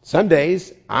 Some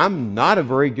days, I'm not a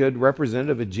very good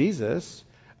representative of Jesus.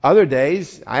 Other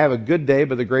days, I have a good day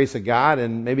by the grace of God,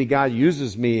 and maybe God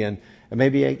uses me, and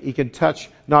maybe He can touch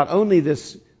not only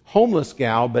this homeless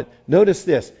gal, but notice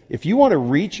this. If you want to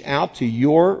reach out to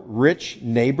your rich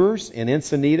neighbors in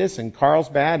Encinitas and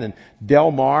Carlsbad and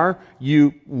Del Mar,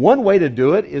 one way to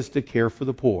do it is to care for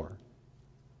the poor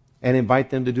and invite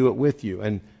them to do it with you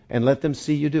and let them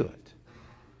see you do it.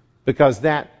 Because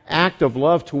that act of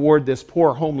love toward this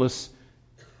poor homeless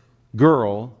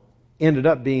girl ended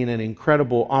up being an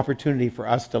incredible opportunity for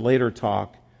us to later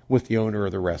talk with the owner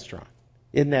of the restaurant.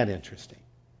 Isn't that interesting?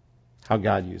 How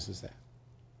God uses that.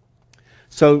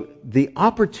 So the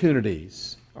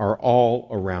opportunities are all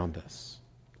around us.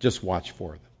 Just watch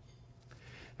for them.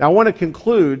 Now I want to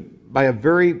conclude by a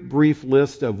very brief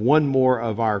list of one more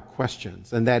of our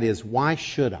questions, and that is, why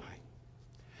should I?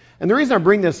 And the reason I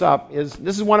bring this up is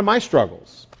this is one of my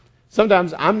struggles.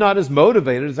 Sometimes I'm not as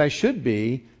motivated as I should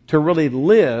be to really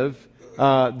live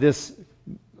this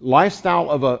lifestyle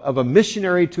of a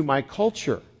missionary to my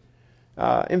culture.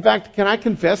 In fact, can I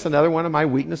confess another one of my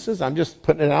weaknesses? I'm just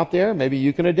putting it out there. Maybe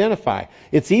you can identify.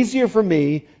 It's easier for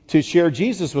me to share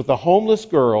Jesus with a homeless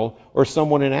girl or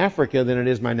someone in Africa than it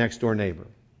is my next door neighbor.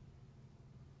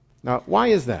 Now, why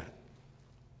is that?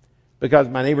 Because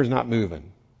my neighbor's not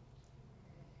moving.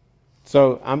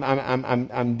 So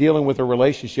I'm dealing with a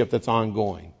relationship that's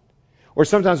ongoing. Or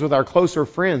sometimes with our closer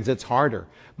friends, it's harder.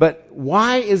 But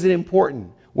why is it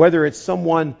important? Whether it's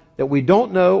someone that we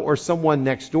don't know or someone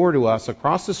next door to us,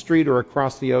 across the street or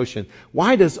across the ocean.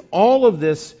 Why does all of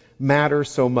this matter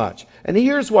so much? And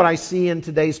here's what I see in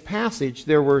today's passage.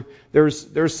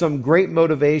 There's some great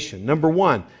motivation. Number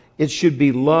one, it should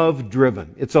be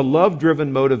love-driven. It's a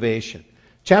love-driven motivation.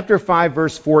 Chapter 5,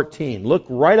 verse 14. Look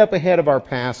right up ahead of our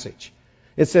passage.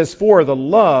 It says, "For the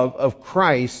love of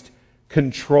Christ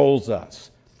controls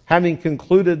us, having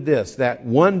concluded this, that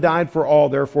one died for all,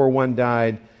 therefore one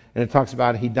died." And it talks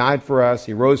about He died for us,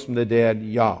 He rose from the dead,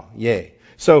 yay.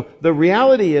 So the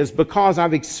reality is, because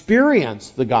I've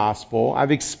experienced the gospel,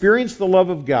 I've experienced the love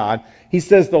of God, he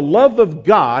says the love of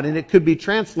God, and it could be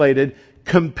translated,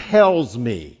 compels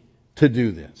me to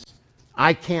do this.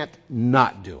 I can't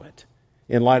not do it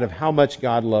in light of how much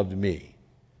God loved me.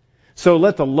 So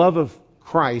let the love of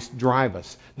Christ drive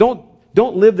us.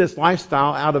 Don't live this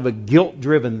lifestyle out of a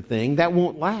guilt-driven thing. That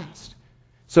won't last.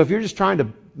 So if you're just trying to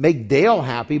make Dale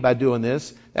happy by doing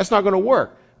this, that's not going to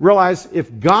work. Realize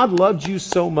if God loved you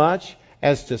so much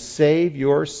as to save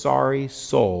your sorry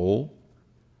soul,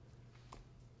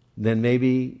 then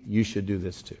maybe you should do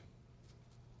this too.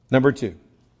 Number two,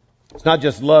 it's not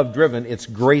just love-driven, it's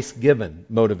grace-given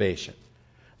motivation.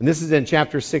 And this is in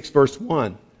chapter 6, verse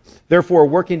 1. "Therefore,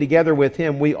 working together with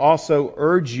Him, we also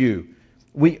urge you.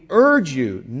 We urge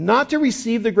you not to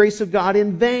receive the grace of God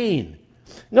in vain."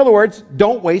 In other words,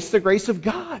 don't waste the grace of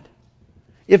God.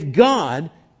 If God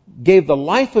gave the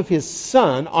life of His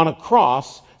Son on a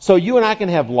cross so you and I can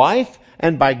have life,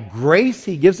 and by grace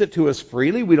He gives it to us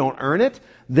freely, we don't earn it,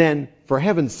 then for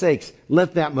heaven's sakes,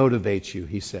 let that motivate you,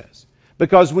 he says.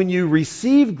 Because when you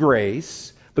receive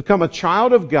grace, become a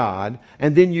child of God,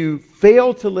 and then you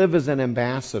fail to live as an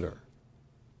ambassador,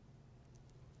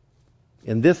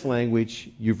 in this language,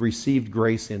 you've received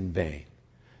grace in vain.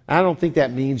 I don't think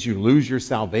that means you lose your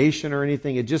salvation or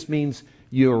anything. It just means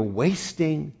you're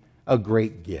wasting a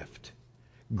great gift.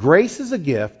 Grace is a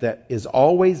gift that is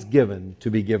always given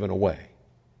to be given away,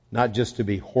 not just to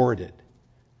be hoarded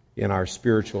in our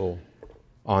spiritual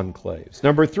enclaves.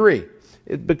 Number three,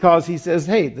 because he says,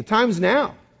 hey, the time's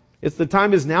now. It's the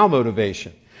time is now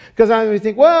motivation. Because I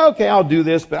think, well, okay, I'll do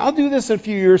this, but I'll do this in a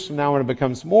few years from now when it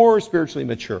becomes more spiritually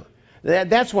mature.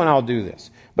 That's when I'll do this.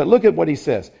 But look at what he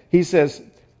says. He says,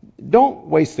 don't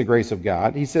waste the grace of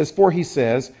God. He says, for he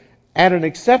says, at an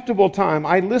acceptable time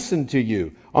I listened to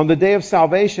you. On the day of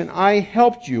salvation I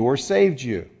helped you or saved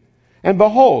you. And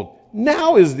behold,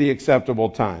 now is the acceptable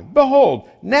time. Behold,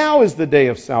 now is the day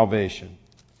of salvation.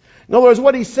 In other words,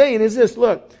 what he's saying is this,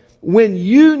 look, when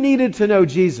you needed to know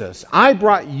Jesus, I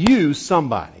brought you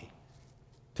somebody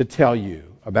to tell you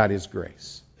about His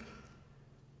grace.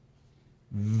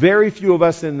 Very few of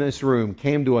us in this room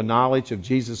came to a knowledge of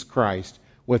Jesus Christ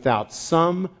without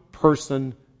some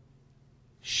person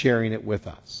sharing it with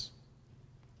us.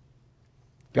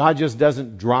 God just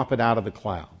doesn't drop it out of the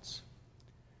clouds.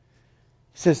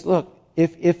 He says, look,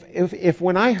 if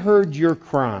when I heard your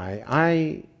cry,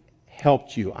 I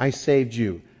helped you. I saved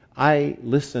you. I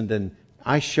listened and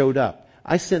I showed up.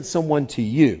 I sent someone to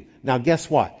you. Now guess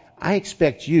what? I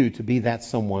expect you to be that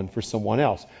someone for someone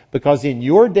else. Because in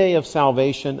your day of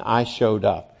salvation, I showed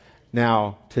up.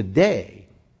 Now, today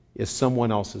is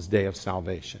someone else's day of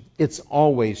salvation. It's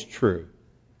always true.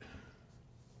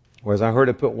 Or as I heard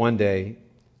it put one day,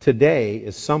 today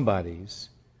is somebody's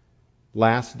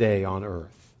last day on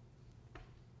earth.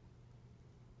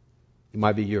 It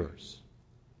might be yours.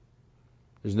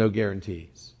 There's no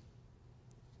guarantees.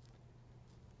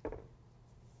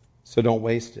 So don't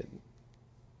waste it.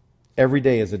 Every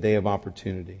day is a day of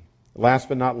opportunity. Last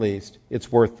but not least, it's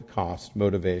worth the cost,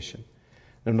 motivation.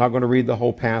 And I'm not going to read the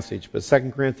whole passage, but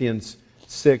 2 Corinthians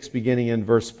 6, beginning in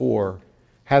verse 4,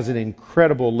 has an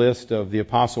incredible list of the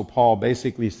Apostle Paul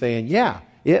basically saying, yeah,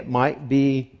 it might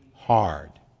be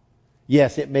hard.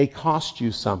 Yes, it may cost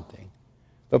you something.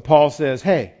 But Paul says,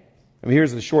 hey,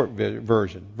 here's the short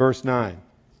version. Verse 9.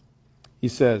 He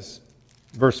says,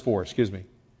 verse 4,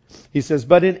 He says,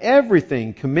 but in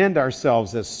everything commend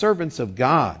ourselves as servants of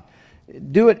God.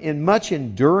 Do it in much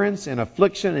endurance, in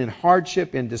affliction, in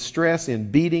hardship, in distress, in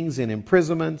beatings, in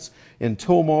imprisonments, in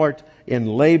tumult, in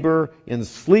labor, in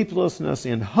sleeplessness,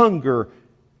 in hunger,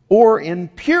 or in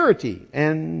purity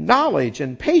and knowledge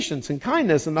and patience and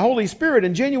kindness and the Holy Spirit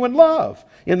and genuine love,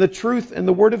 in the truth and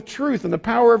the word of truth and the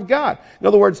power of God. In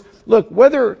other words, look,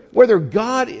 whether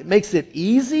God makes it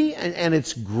easy and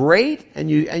it's great and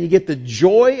you get the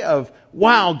joy of,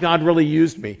 wow, God really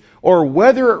used me, or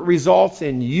whether it results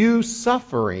in you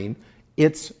suffering,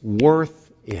 it's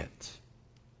worth it,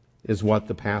 is what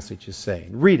the passage is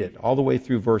saying. Read it all the way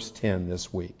through verse 10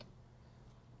 this week.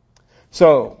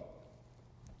 So,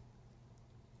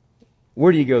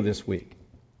 where do you go this week?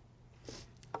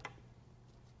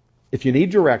 If you need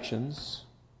directions,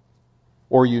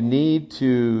 or you need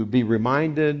to be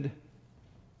reminded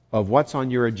of what's on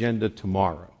your agenda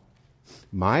tomorrow,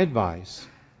 my advice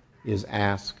is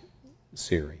ask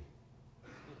Siri.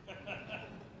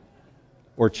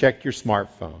 Or check your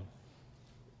smartphone.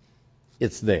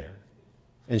 It's there.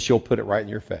 And she'll put it right in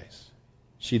your face.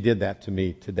 She did that to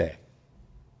me today.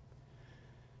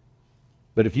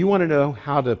 But if you want to know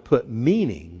how to put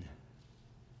meaning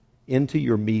into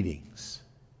your meetings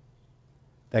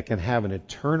that can have an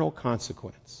eternal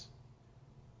consequence,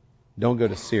 don't go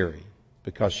to Siri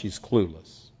because she's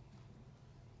clueless.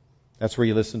 That's where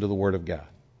you listen to the Word of God.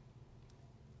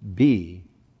 Be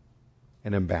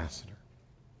an ambassador.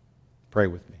 Pray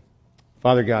with me.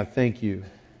 Father God, thank you.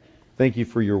 Thank you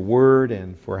for your Word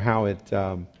and for how it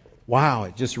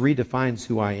just redefines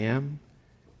who I am.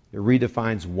 It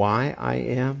redefines why I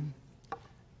am.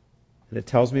 And it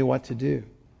tells me what to do.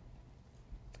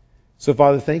 So,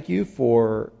 Father, thank you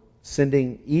for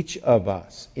sending each of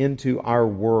us into our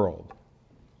world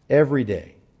every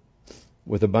day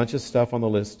with a bunch of stuff on the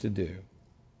list to do.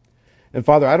 And,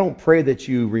 Father, I don't pray that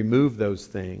you remove those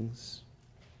things.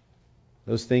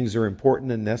 Those things are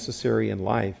important and necessary in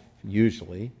life,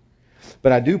 usually.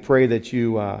 But I do pray that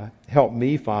you help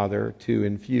me, Father, to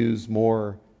infuse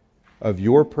more of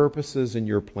your purposes and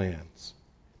your plans.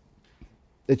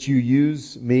 That you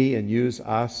use me and use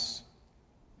us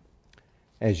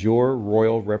as your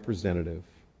royal representative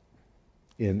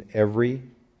in every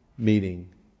meeting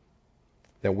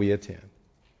that we attend.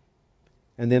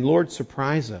 And then, Lord,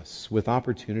 surprise us with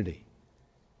opportunity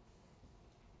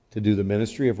to do the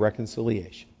ministry of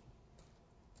reconciliation,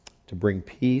 to bring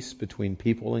peace between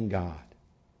people and God.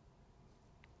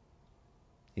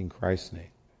 In Christ's name.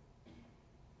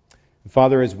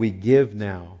 Father, as we give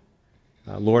now,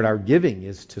 Lord, our giving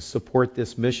is to support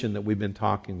this mission that we've been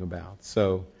talking about.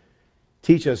 So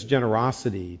teach us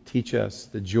generosity. Teach us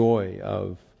the joy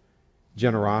of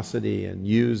generosity and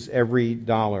use every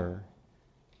dollar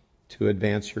to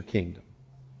advance your kingdom.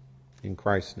 In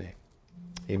Christ's name,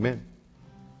 amen.